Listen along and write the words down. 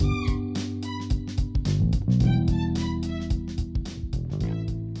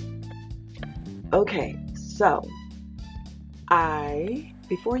Okay, so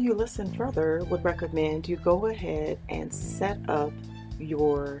before you listen further, would recommend you go ahead and set up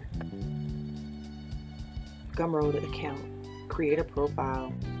your Gumroad account, create a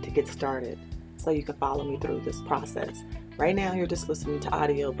profile to get started so you can follow me through this process. Right now, you're just listening to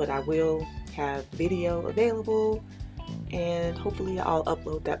audio, but I will have video available, and hopefully I'll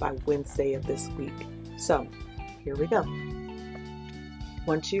upload that by Wednesday of this week. So here we go.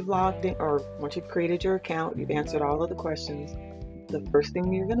 Once you've logged in, or once you've created your account, you've answered all of the questions, the first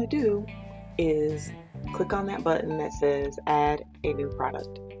thing you're going to do is click on that button that says add a new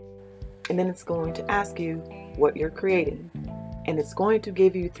product. And then it's going to ask you what you're creating. And it's going to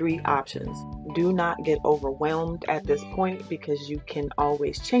give you three options. Do not get overwhelmed at this point because you can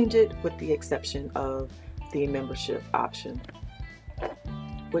always change it, with the exception of the membership option,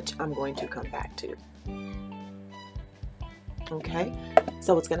 which I'm going to come back to. Okay,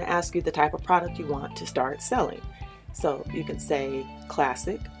 so it's going to ask you the type of product you want to start selling. So you can say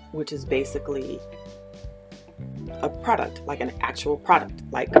classic, which is basically a product, like an actual product,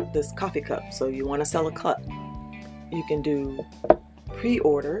 like this coffee cup. So you want to sell a cup. You can do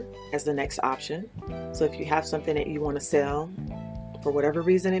pre-order as the next option. So if you have something that you want to sell for whatever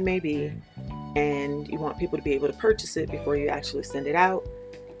reason it may be, and you want people to be able to purchase it before you actually send it out,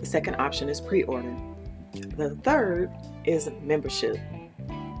 the second option is pre-order. The third is membership,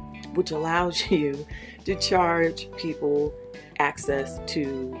 which allows you to charge people access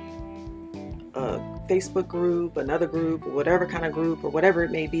to a Facebook group, another group, or whatever kind of group, or whatever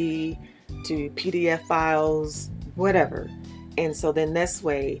it may be, to PDF files, whatever. And so then this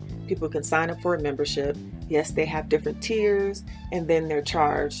way, people can sign up for a membership. Yes, they have different tiers, and then they're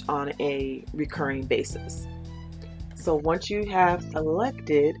charged on a recurring basis. So once you have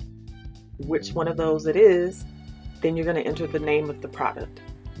selected which one of those it is, then you're going to enter the name of the product.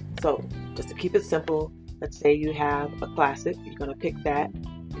 So just to keep it simple, let's say you have a classic. You're going to pick that.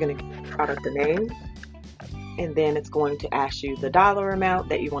 You're going to give the product a name, and then it's going to ask you the dollar amount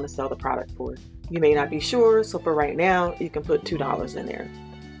that you want to sell the product for. You may not be sure, so for right now, you can put $2 in there,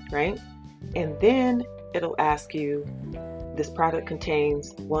 right? And then it'll ask you, this product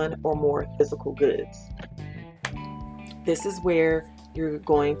contains one or more physical goods. This is where you're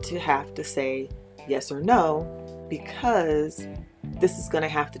going to have to say yes or no, because this is going to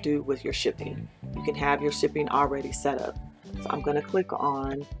have to do with your shipping. You can have your shipping already set up. So I'm going to click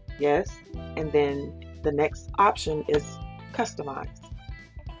on yes, and then the next option is customize.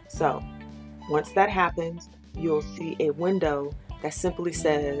 So once that happens, you'll see a window that simply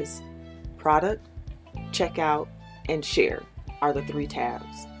says product, checkout, and share are the three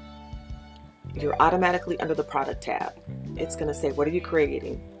tabs. You're automatically under the product tab. It's going to say, what are you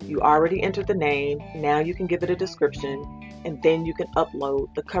creating? You already entered the name. Now you can give it a description, and then you can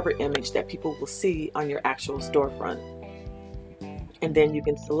upload the cover image that people will see on your actual storefront. And then you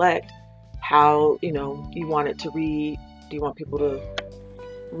can select how, you want it to read. Do you want people to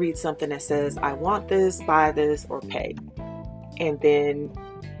read something that says, I want this, buy this, or pay? And then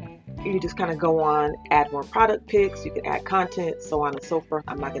you just kind of go on, add more product pics, you can add content, so on and so forth.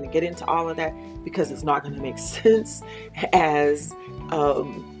 I'm not going to get into all of that because it's not going to make sense as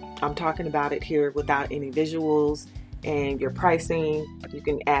I'm talking about it here without any visuals. And your pricing, you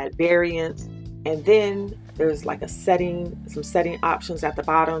can add variants, and then there's like some setting options at the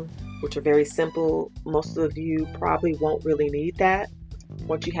bottom, which are very simple. Most of you probably won't really need that.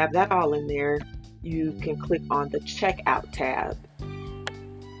 Once you have that all in there, you can click on the checkout tab.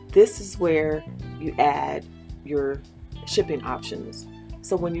 This is where you add your shipping options.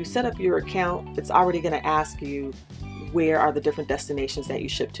 So when you set up your account, it's already going to ask you where are the different destinations that you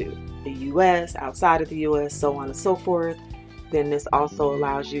ship to. The US, outside of the US, so on and so forth. Then this also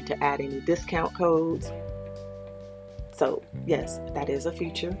allows you to add any discount codes. So yes, that is a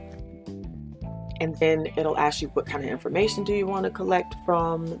feature. And then it'll ask you what kind of information do you want to collect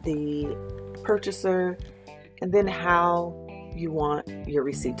from the purchaser, and then how you want your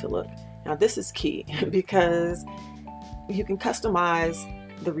receipt to look. Now this is key because you can customize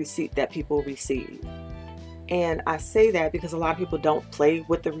the receipt that people receive. And I say that because a lot of people don't play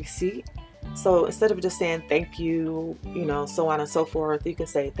with the receipt. So instead of just saying thank you, so on and so forth, you can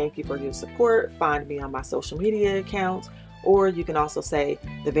say thank you for your support, find me on my social media accounts. Or you can also say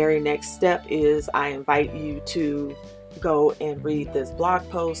the very next step is I invite you to go and read this blog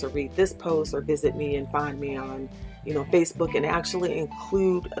post, or read this post, or visit me and find me on Facebook, and actually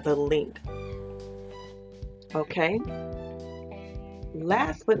include the link. Okay.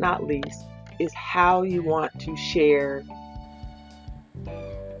 Last but not least is how you want to share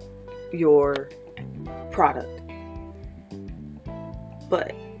your product.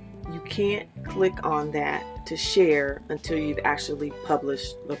 But you can't click on that to share until you've actually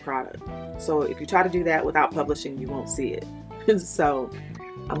published the product. So if you try to do that without publishing, you won't see it. So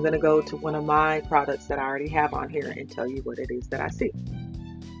I'm going to go to one of my products that I already have on here and tell you what it is that I see.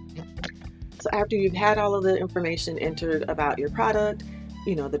 So after you've had all of the information entered about your product,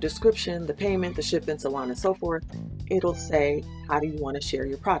 you know, the description, the payment, the shipping, so on and so forth, it'll say, how do you want to share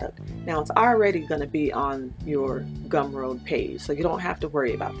your product? Now, it's already going to be on your Gumroad page, so you don't have to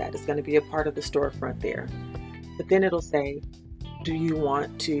worry about that. It's going to be a part of the storefront there. But then it'll say, do you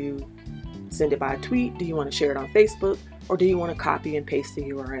want to send it by a tweet? Do you want to share it on Facebook? Or do you want to copy and paste the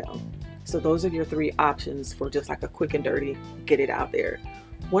URL? So those are your three options for just like a quick and dirty, get it out there.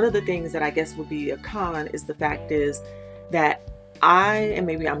 One of the things that I guess would be a con is the fact is that and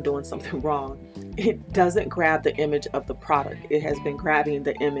maybe I'm doing something wrong, it doesn't grab the image of the product. It has been grabbing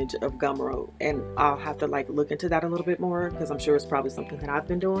the image of Gumroad, and I'll have to like look into that a little bit more because I'm sure it's probably something that I've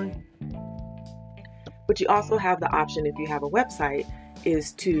been doing. But you also have the option, if you have a website,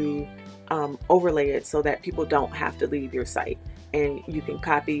 is to overlay it so that people don't have to leave your site, and you can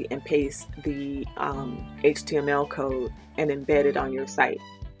copy and paste the HTML code and embed it on your site.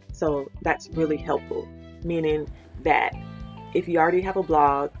 So that's really helpful, meaning that if you already have a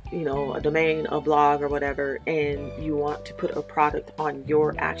blog, you know, a domain, a blog or whatever, and you want to put a product on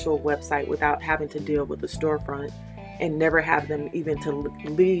your actual website without having to deal with the storefront and never have them even to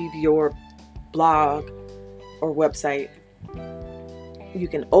leave your blog or website, you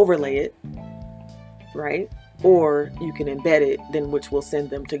can overlay it, right? Or you can embed it, then which will send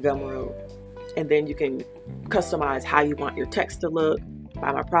them to Gumroad. And then you can customize how you want your text to look,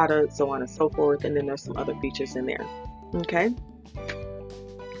 buy my product, so on and so forth. And then there's some other features in there. Okay,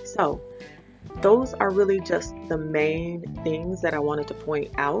 so those are really just the main things that I wanted to point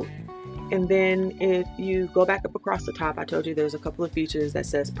out. And then if you go back up across the top, I told you there's a couple of features that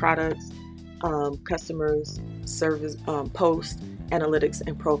says products, customers, service, post, analytics,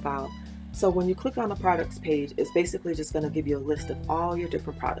 and profile. So when you click on the products page, it's basically just going to give you a list of all your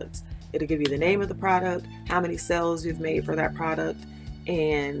different products. It'll give you the name of the product, how many sales you've made for that product,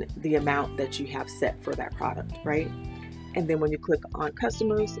 and the amount that you have set for that product, right? And then when you click on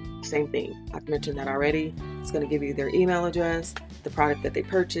customers, same thing. I've mentioned that already. It's going to give you their email address, the product that they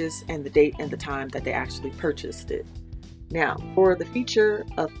purchased, and the date and the time that they actually purchased it. Now, for the feature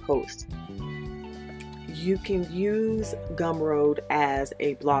of post, you can use Gumroad as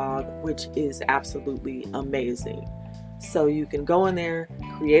a blog, which is absolutely amazing. So you can go in there,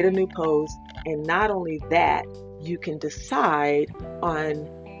 create a new post, and not only that, you can decide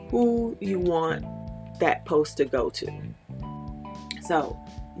on who you want that post to go to. So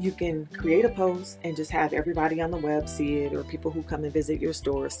you can create a post and just have everybody on the web see it, or people who come and visit your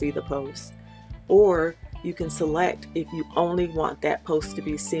store see the post. Or you can select if you only want that post to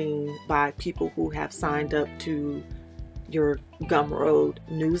be seen by people who have signed up to your Gumroad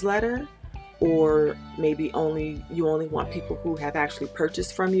newsletter, or maybe you only want people who have actually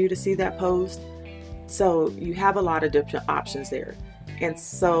purchased from you to see that post. So you have a lot of different options there. And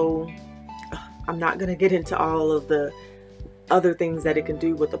so I'm not going to get into all of the other things that it can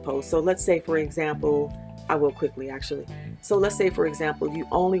do with the post. So let's say, for example, I will quickly actually. So let's say, for example, you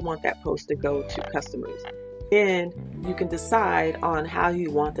only want that post to go to customers. Then you can decide on how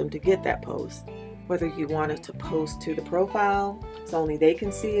you want them to get that post. Whether you want it to post to the profile so only they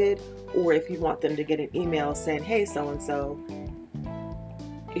can see it, or if you want them to get an email saying, hey, so-and-so,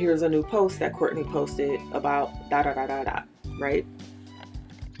 here's a new post that Courtney posted about da-da-da-da-da, right?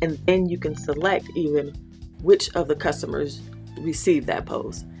 And then you can select even which of the customers receive that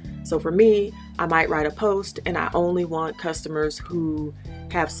post. So for me, I might write a post and I only want customers who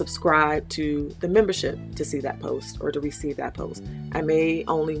have subscribed to the membership to see that post or to receive that post. I may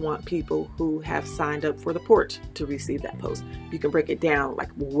only want people who have signed up for the porch to receive that post. You can break it down, like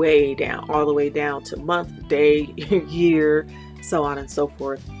way down, all the way down to month, day, year, so on and so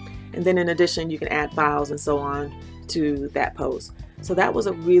forth. And then in addition, you can add files and so on to that post. So that was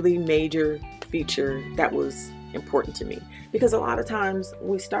a really major feature that was important to me, because a lot of times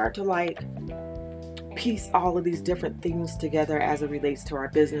we start to like piece all of these different things together as it relates to our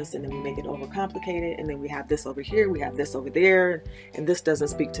business, and then we make it overcomplicated, and then we have this over here, we have this over there, and this doesn't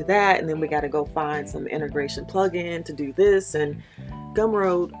speak to that, and then we got to go find some integration plugin to do this. And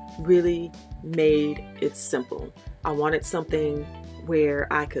Gumroad really made it simple. I wanted something where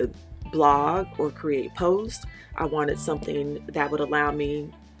I could blog or create posts. I wanted something that would allow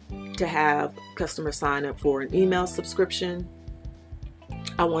me to have customers sign up for an email subscription.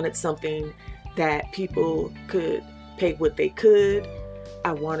 I wanted something that people could pay what they could.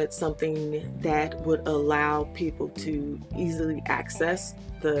 I wanted something that would allow people to easily access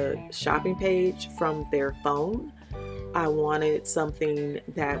the shopping page from their phone. I wanted something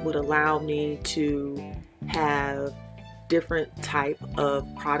that would allow me to have different type of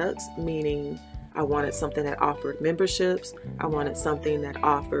products, meaning I wanted something that offered memberships. I wanted something that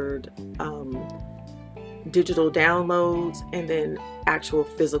offered digital downloads, and then actual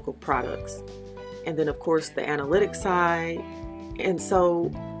physical products. And then of course the analytics side. And so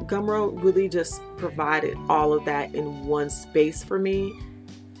Gumroad really just provided all of that in one space for me,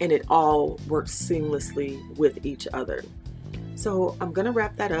 and it all works seamlessly with each other. So I'm gonna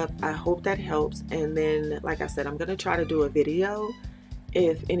wrap that up. I hope that helps. And then, like I said, I'm gonna try to do a video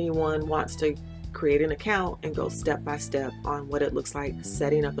if anyone wants to create an account and go step by step on what it looks like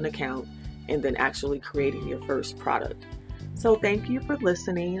setting up an account and then actually creating your first product. So thank you for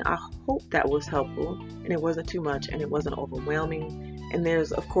listening. I hope that was helpful and it wasn't too much and it wasn't overwhelming. And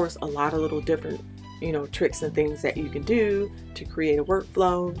there's of course a lot of little different tricks and things that you can do to create a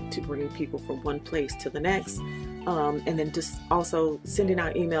workflow to bring people from one place to the next. And then just also sending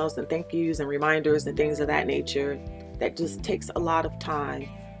out emails and thank yous and reminders and things of that nature that just takes a lot of time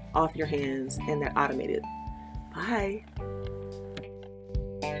off your hands, and that automated. Bye.